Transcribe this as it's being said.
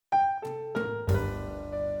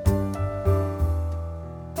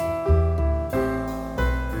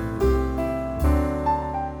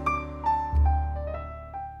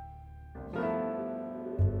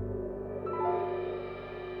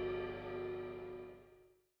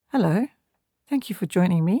Hello, thank you for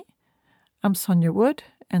joining me. I'm Sonia Wood,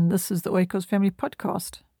 and this is the Oikos Family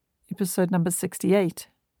Podcast, episode number 68.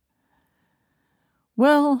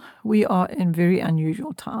 Well, we are in very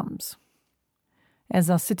unusual times. As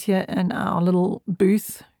I sit here in our little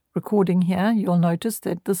booth recording here, you'll notice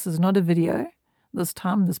that this is not a video. This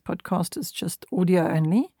time, this podcast is just audio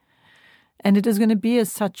only. And it is going to be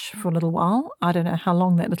as such for a little while. I don't know how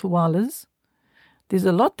long that little while is. There's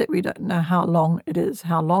a lot that we don't know how long it is.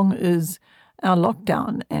 How long is our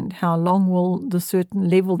lockdown, and how long will the certain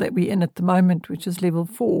level that we're in at the moment, which is level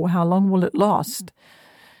 4, how long will it last?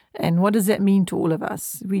 And what does that mean to all of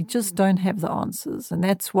us? We just don't have the answers. And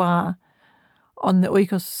that's why on the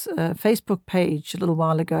Oikos Facebook page a little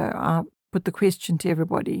while ago, I put the question to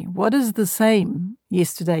everybody, what is the same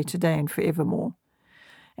yesterday, today, and forevermore?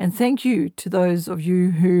 And thank you to those of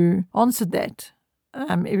you who answered that.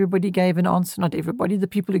 Everybody gave an answer, not everybody. The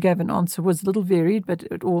people who gave an answer was a little varied, but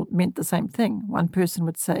it all meant the same thing. One person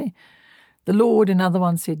would say, the Lord. Another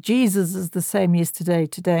one said, Jesus is the same yesterday,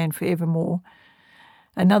 today, and forevermore.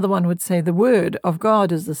 Another one would say, the Word of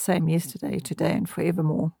God is the same yesterday, today, and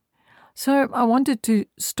forevermore. So I wanted to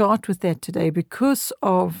start with that today because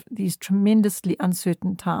of these tremendously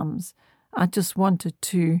uncertain times. I just wanted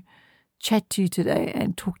to chat to you today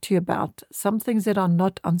and talk to you about some things that are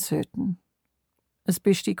not uncertain,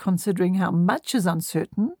 especially considering how much is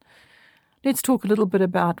uncertain. Let's talk a little bit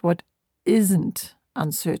about what isn't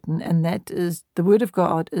uncertain, and that is the Word of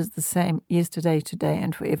God is the same yesterday, today,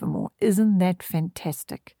 and forevermore. Isn't that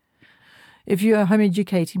fantastic? If you're a home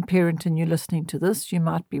educating parent and you're listening to this, you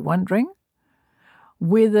might be wondering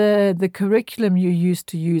whether the curriculum you're used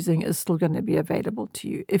to using is still going to be available to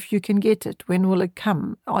you. If you can get it, when will it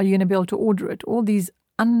come? Are you going to be able to order it? All these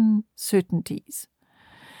uncertainties.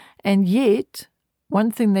 And yet, one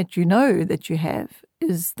thing that you know that you have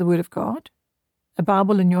is the Word of God, a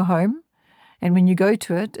Bible in your home. And when you go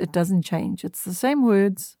to it, it doesn't change. It's the same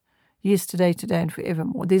words yesterday, today, and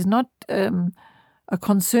forevermore. There's not a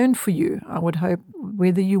concern for you, I would hope,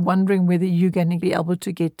 whether you're wondering whether you're going to be able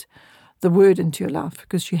to get the Word into your life,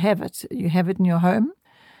 because you have it. You have it in your home.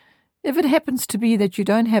 If it happens to be that you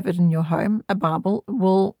don't have it in your home, a Bible,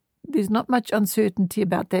 well, there's not much uncertainty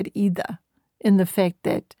about that either, in the fact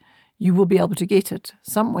that you will be able to get it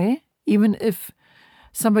somewhere, even if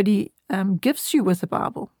somebody gifts you with a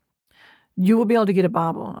Bible. You will be able to get a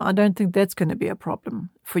Bible. I don't think that's going to be a problem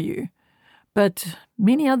for you. But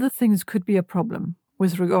many other things could be a problem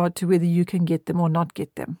with regard to whether you can get them or not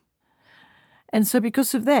get them. And so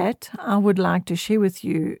because of that, I would like to share with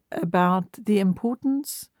you about the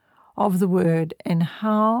importance of the Word and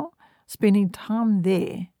how spending time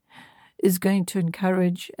there is going to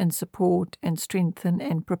encourage and support and strengthen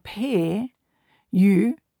and prepare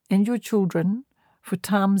you and your children for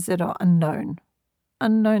times that are unknown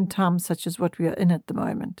times such as what we are in at the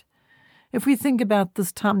moment. If we think about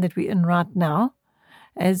this time that we're in right now,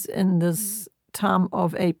 as in this time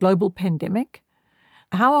of a global pandemic,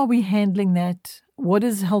 how are we handling that? What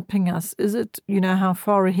is helping us? Is it, how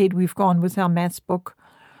far ahead we've gone with our maths book?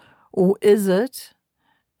 Or is it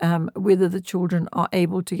whether the children are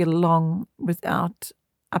able to get along without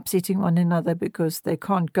upsetting one another because they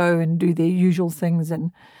can't go and do their usual things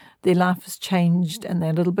and their life has changed and they're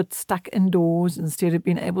a little bit stuck indoors instead of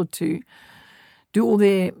being able to do all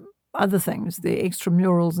their other things, their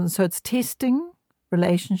extramurals. And so it's testing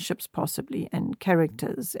relationships possibly and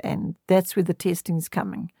characters, and that's where the testing's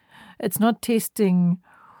coming. It's not testing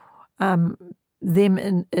them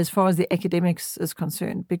in as far as the academics is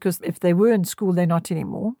concerned, because if they were in school, they're not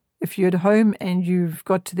anymore. If you're at home and you've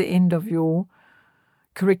got to the end of your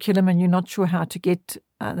curriculum and you're not sure how to get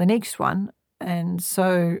the next one, and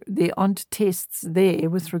so there aren't tests there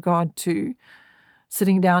with regard to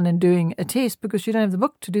sitting down and doing a test because you don't have the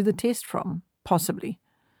book to do the test from, possibly.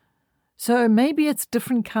 So maybe it's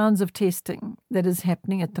different kinds of testing that is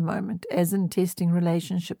happening at the moment, as in testing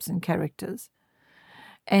relationships and characters.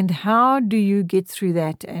 And how do you get through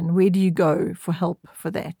that, and where do you go for help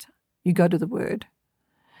for that? You go to the Word.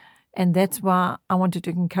 And that's why I wanted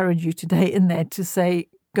to encourage you today in that, to say,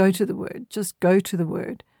 go to the Word. Just go to the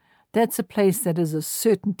Word. That's a place that is a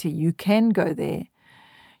certainty. You can go there.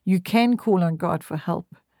 You can call on God for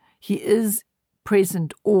help. He is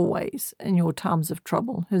present always in your times of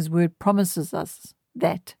trouble. His Word promises us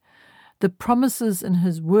that. The promises in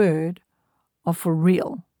His Word are for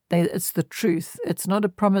real. It's the truth. It's not a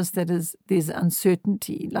promise that there's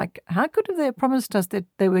uncertainty. Like, how could have they promised us that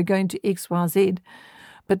they were going to X, Y, Z,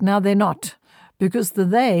 but now they're not? Because the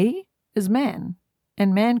they is man,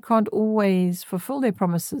 and man can't always fulfill their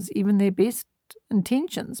promises. Even their best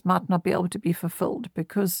intentions might not be able to be fulfilled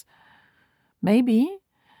because maybe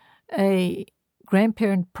a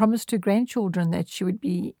grandparent promised her grandchildren that she would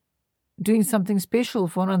be doing something special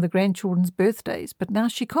for one of the grandchildren's birthdays, but now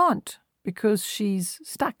she can't because she's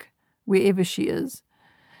stuck wherever she is.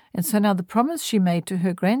 And so now the promise she made to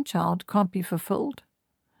her grandchild can't be fulfilled.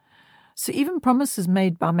 So even promises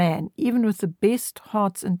made by man, even with the best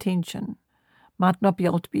heart's intention, might not be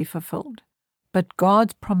able to be fulfilled. But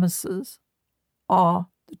God's promises are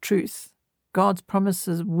the truth. God's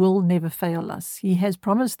promises will never fail us. He has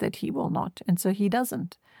promised that He will not, and so He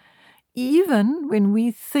doesn't. Even when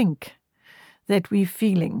we think that we're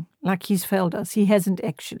feeling like He's failed us, He hasn't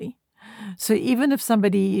actually. So even if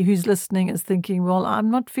somebody who's listening is thinking, well,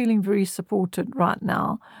 I'm not feeling very supported right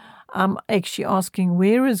now, I'm actually asking,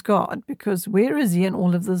 where is God? Because where is He in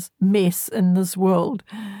all of this mess in this world?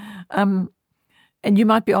 And you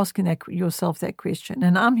might be asking yourself that question.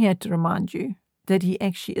 And I'm here to remind you that He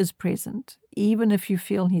actually is present, even if you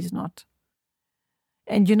feel He's not.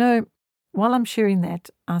 And while I'm sharing that,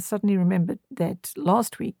 I suddenly remembered that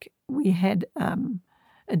last week we had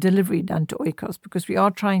a delivery done to Oikos, because we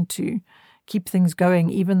are trying to keep things going,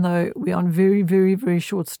 even though we're on very, very, very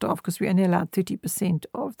short staff, because we only allowed 30%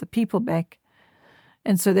 of the people back.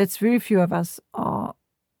 And so that's very few of us are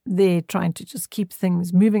there trying to just keep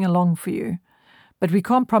things moving along for you. But we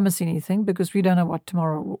can't promise anything because we don't know what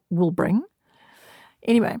tomorrow will bring.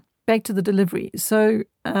 Anyway, back to the delivery. So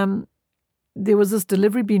there was this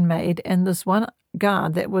delivery being made, and this one guy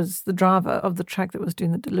that was the driver of the truck that was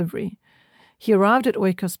doing the delivery, he arrived at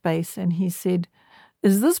Oikos Base and he said,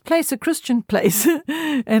 "Is this place a Christian place?"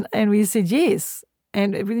 and we said, yes.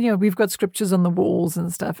 And we've got scriptures on the walls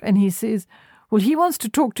and stuff. And he says, well, he wants to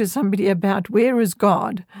talk to somebody about where is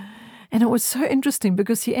God. And it was so interesting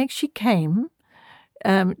because he actually came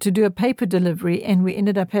to do a paper delivery, and we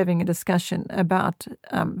ended up having a discussion about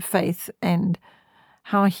faith and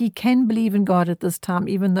how he can believe in God at this time,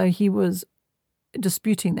 even though he was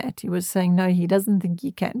disputing that. He was saying, no, he doesn't think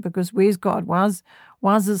he can, because where's God? Why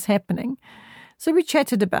is this happening? So we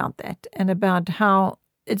chatted about that and about how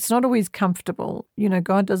it's not always comfortable.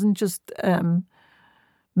 God doesn't just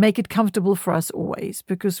make it comfortable for us always,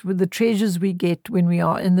 because with the treasures we get when we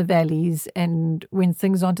are in the valleys and when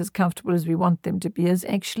things aren't as comfortable as we want them to be is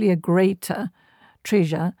actually a greater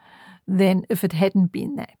treasure than if it hadn't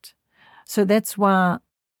been that. So that's why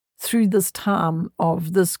through this time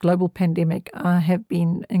of this global pandemic, I have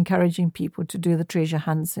been encouraging people to do the treasure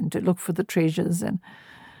hunts and to look for the treasures. And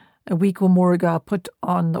a week or more ago, I put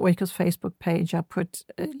on the Oikos Facebook page,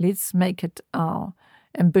 let's make it our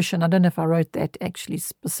ambition. I don't know if I wrote that actually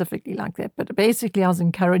specifically like that, but basically I was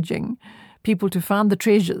encouraging people to find the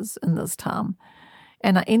treasures in this time.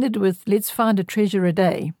 And I ended with, let's find a treasure a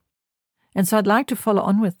day. And so I'd like to follow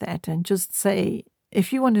on with that and just say,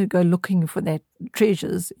 if you want to go looking for that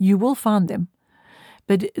treasures, you will find them.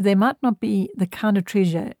 But they might not be the kind of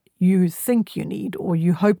treasure you think you need or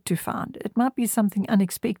you hope to find. It might be something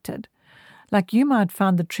unexpected. Like you might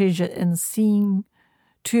find the treasure in seeing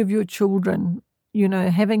two of your children,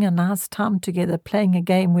 having a nice time together, playing a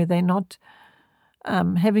game where they're not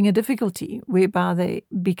having a difficulty, whereby they're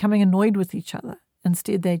becoming annoyed with each other.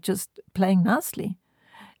 Instead, they're just playing nicely.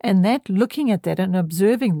 And that, looking at that and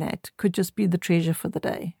observing that, could just be the treasure for the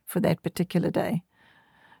day, for that particular day.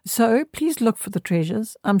 So please look for the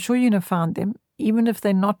treasures. I'm sure you're going to find them, even if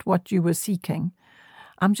they're not what you were seeking.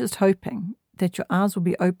 I'm just hoping that your eyes will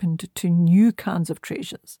be opened to new kinds of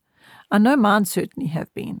treasures. I know mine certainly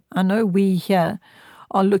have been. I know we here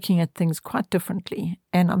are looking at things quite differently,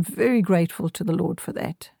 and I'm very grateful to the Lord for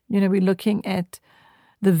that. We're looking at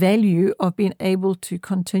the value of being able to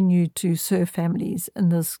continue to serve families in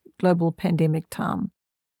this global pandemic time.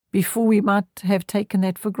 Before, we might have taken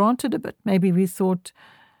that for granted a bit. Maybe we thought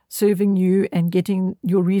serving you and getting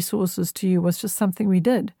your resources to you was just something we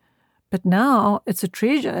did. But now it's a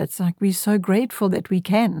treasure. It's like we're so grateful that we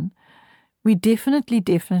can. We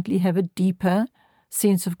definitely have a deeper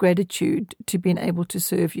sense of gratitude to being able to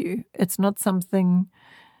serve you. It's not something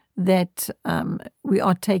that we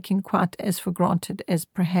are taking quite as for granted as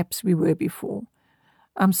perhaps we were before.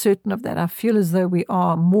 I'm certain of that. I feel as though we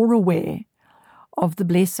are more aware of the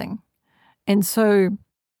blessing. And so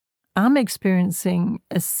I'm experiencing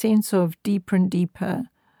a sense of deeper and deeper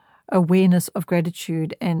awareness of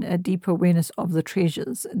gratitude and a deeper awareness of the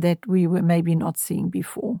treasures that we were maybe not seeing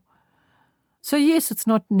before. So yes, it's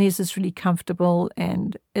not necessarily comfortable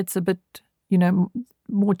and it's a bit,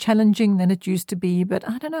 more challenging than it used to be. But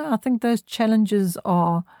I don't know, I think those challenges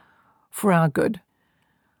are for our good.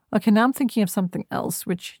 Okay, now I'm thinking of something else,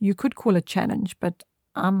 which you could call a challenge, but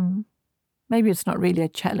maybe it's not really a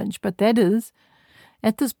challenge. But that is,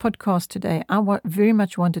 At this podcast today, I very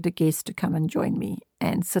much wanted a guest to come and join me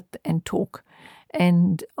and sit and talk.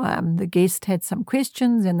 And the guest had some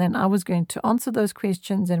questions, and then I was going to answer those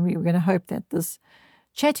questions, and we were going to hope that this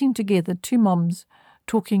chatting together, two moms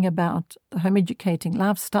talking about the home educating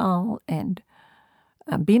lifestyle and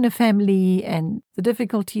being a family and the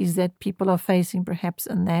difficulties that people are facing perhaps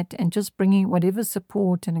in that, and just bringing whatever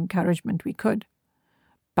support and encouragement we could.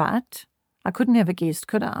 But I couldn't have a guest,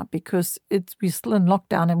 could I? Because we're still in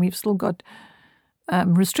lockdown and we've still got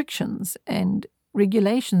restrictions and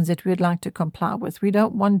regulations that we'd like to comply with. We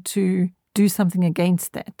don't want to do something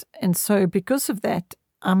against that. And so because of that,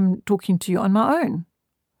 I'm talking to you on my own.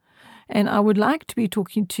 And I would like to be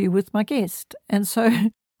talking to you with my guest. And so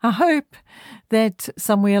I hope that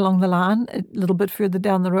somewhere along the line, a little bit further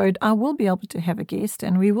down the road, I will be able to have a guest,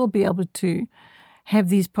 and we will be able to have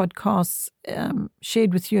these podcasts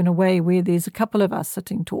shared with you in a way where there's a couple of us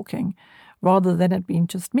sitting talking rather than it being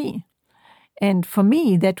just me. And for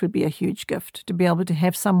me, that would be a huge gift to be able to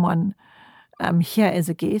have someone here as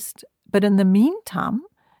a guest. But in the meantime,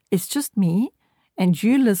 it's just me and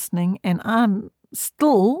you listening, and I'm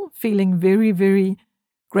still feeling very, very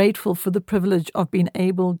grateful for the privilege of being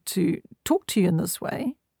able to talk to you in this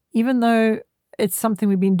way. Even though it's something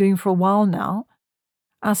we've been doing for a while now,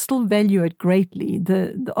 I still value it greatly,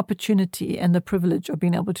 the opportunity and the privilege of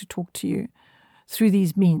being able to talk to you through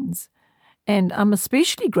these means. And I'm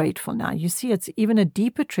especially grateful now. You see, it's even a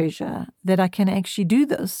deeper treasure that I can actually do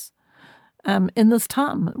this in this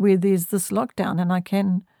time where there's this lockdown, and I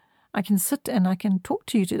can sit and I can talk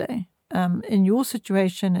to you today in your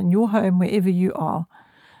situation, in your home, wherever you are.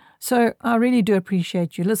 So I really do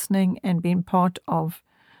appreciate you listening and being part of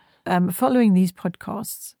following these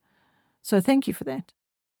podcasts. So thank you for that.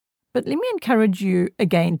 But let me encourage you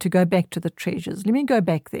again to go back to the treasures. Let me go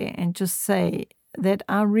back there and just say that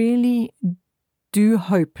I really do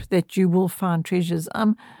hope that you will find treasures.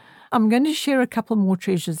 I'm going to share a couple more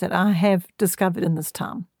treasures that I have discovered in this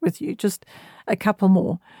time with you, just a couple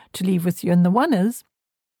more to leave with you. And the one is,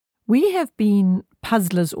 we have been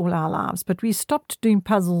puzzlers all our lives, but we stopped doing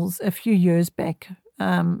puzzles a few years back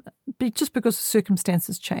just because the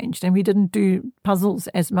circumstances changed, and we didn't do puzzles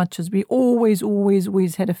as much as we always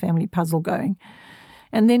had a family puzzle going.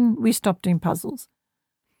 And then we stopped doing puzzles.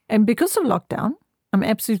 And because of lockdown, I'm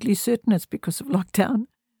absolutely certain it's because of lockdown,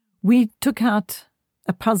 we took out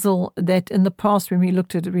a puzzle that in the past when we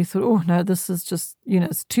looked at it, we thought, oh no, this is just,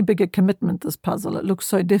 it's too big a commitment, this puzzle. It looks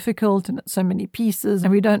so difficult and it's so many pieces,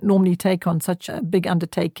 and we don't normally take on such a big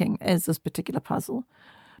undertaking as this particular puzzle.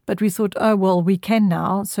 But we thought, oh, well, we can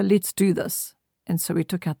now, so let's do this. And so we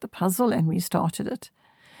took out the puzzle and we started it.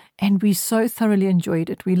 And we so thoroughly enjoyed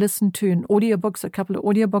it. We listened to a couple of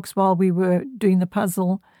audiobooks while we were doing the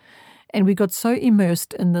puzzle. And we got so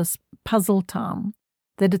immersed in this puzzle time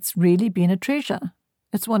that it's really been a treasure.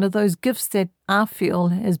 It's one of those gifts that I feel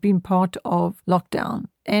has been part of lockdown.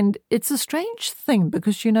 And it's a strange thing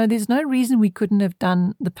because, there's no reason we couldn't have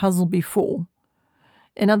done the puzzle before.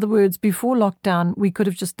 In other words, before lockdown, we could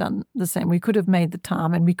have just done the same. We could have made the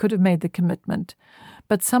time and we could have made the commitment.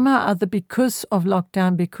 But somehow or other, because of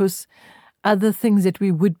lockdown, because other things that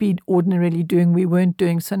we would be ordinarily doing, we weren't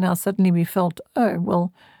doing. So now suddenly we felt, oh,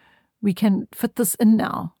 well, we can fit this in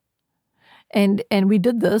now. And we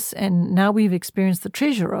did this, and now we've experienced the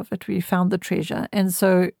treasure of it. We found the treasure. And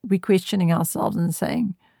so we're questioning ourselves and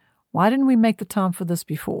saying, why didn't we make the time for this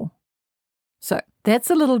before? So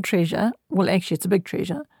that's a little treasure. Well, actually, it's a big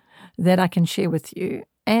treasure that I can share with you.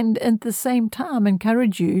 And at the same time,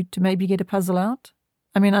 encourage you to maybe get a puzzle out.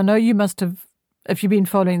 I mean, I know you must have, if you've been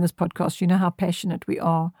following this podcast, you know how passionate we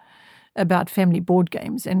are about family board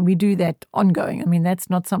games. And we do that ongoing. I mean, that's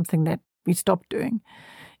not something that we stopped doing.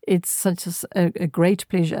 It's such a great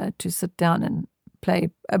pleasure to sit down and play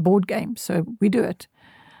a board game. So we do it.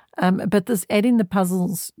 But this adding the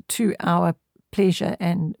puzzles to our pleasure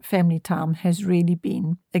and family time has really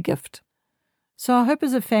been a gift. So I hope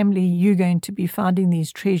as a family you're going to be finding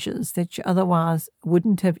these treasures that you otherwise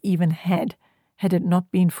wouldn't have even had it not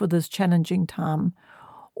been for this challenging time,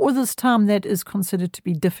 or this time that is considered to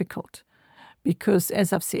be difficult. Because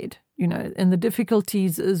as I've said, and the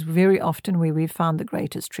difficulties is very often where we found the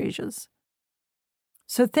greatest treasures.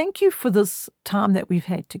 So thank you for this time that we've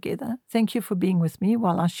had together. Thank you for being with me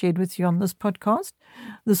while I shared with you on this podcast,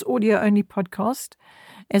 this audio-only podcast.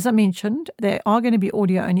 As I mentioned, they are going to be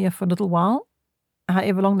audio-only for a little while.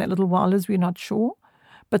 However long that little while is, we're not sure.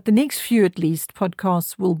 But the next few, at least,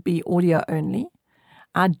 podcasts will be audio-only.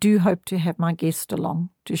 I do hope to have my guest along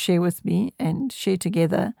to share with me and share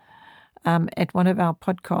together at one of our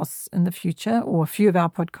podcasts in the future, or a few of our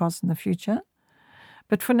podcasts in the future.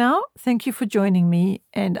 But for now, thank you for joining me,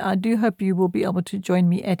 and I do hope you will be able to join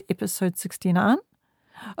me at episode 69.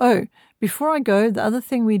 Oh, before I go, the other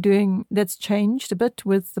thing we're doing that's changed a bit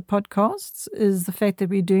with the podcasts is the fact that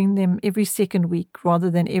we're doing them every second week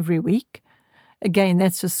rather than every week. Again,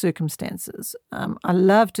 that's just circumstances. I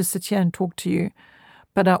love to sit here and talk to you,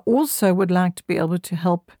 but I also would like to be able to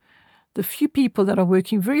help the few people that are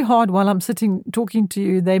working very hard while I'm sitting talking to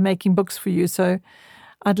you. They're making books for you. So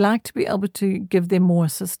I'd like to be able to give them more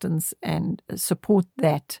assistance and support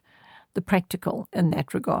that, the practical in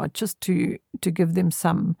that regard, just to give them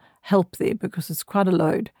some help there because it's quite a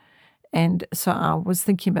load. And so I was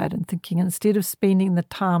thinking about it and thinking instead of spending the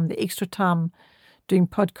time, the extra time doing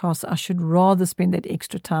podcasts, I should rather spend that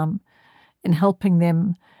extra time in helping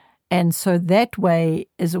them. And so that way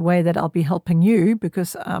is a way that I'll be helping you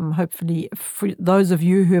because hopefully for those of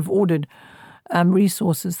you who have ordered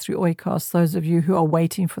resources through Oikos, those of you who are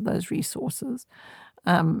waiting for those resources,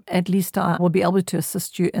 at least I will be able to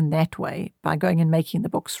assist you in that way by going and making the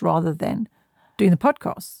books rather than doing the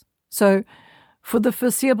podcasts. So for the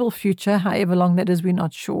foreseeable future, however long that is, we're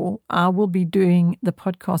not sure, I will be doing the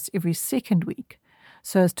podcasts every second week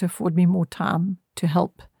so as to afford me more time to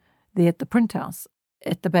help there at the print house,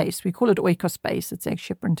 at the base. We call it Oikos Base. It's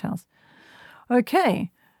actually a print house. Okay,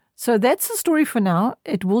 so that's the story for now.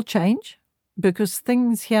 It will change, because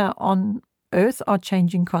things here on earth are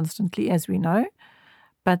changing constantly, as we know.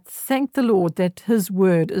 But thank the Lord that His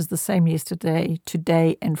word is the same yesterday,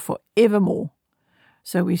 today, and forevermore.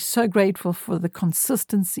 So we're so grateful for the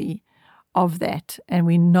consistency of that, and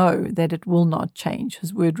we know that it will not change.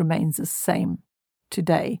 His word remains the same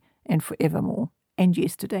today and forevermore, and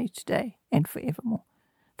yesterday, today, and forevermore.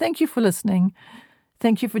 Thank you for listening.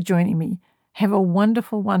 Thank you for joining me. Have a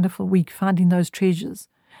wonderful, wonderful week finding those treasures.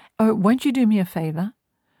 Oh, won't you do me a favor?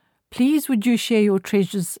 Please would you share your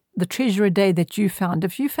treasures, the treasure a day that you found.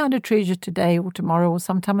 If you found a treasure today or tomorrow or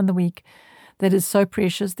sometime in the week that is so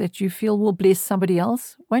precious that you feel will bless somebody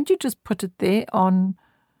else, won't you just put it there on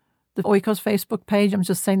the Oikos Facebook page? I'm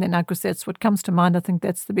just saying that now because that's what comes to mind. I think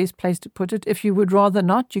that's the best place to put it. If you would rather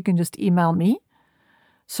not, you can just email me,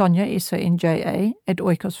 Sonja, SONJA,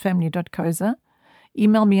 @oikosfamily.coza.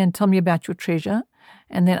 Email me and tell me about your treasure,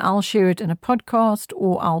 and then I'll share it in a podcast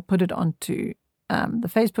or I'll put it onto the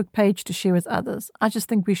Facebook page to share with others. I just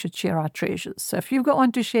think we should share our treasures. So if you've got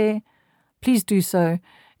one to share, please do so,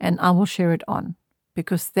 and I will share it on,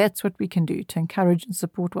 because that's what we can do to encourage and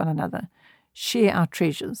support one another. Share our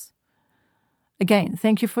treasures. Again,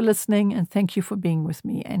 thank you for listening, and thank you for being with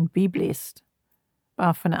me, and be blessed.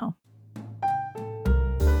 Bye for now.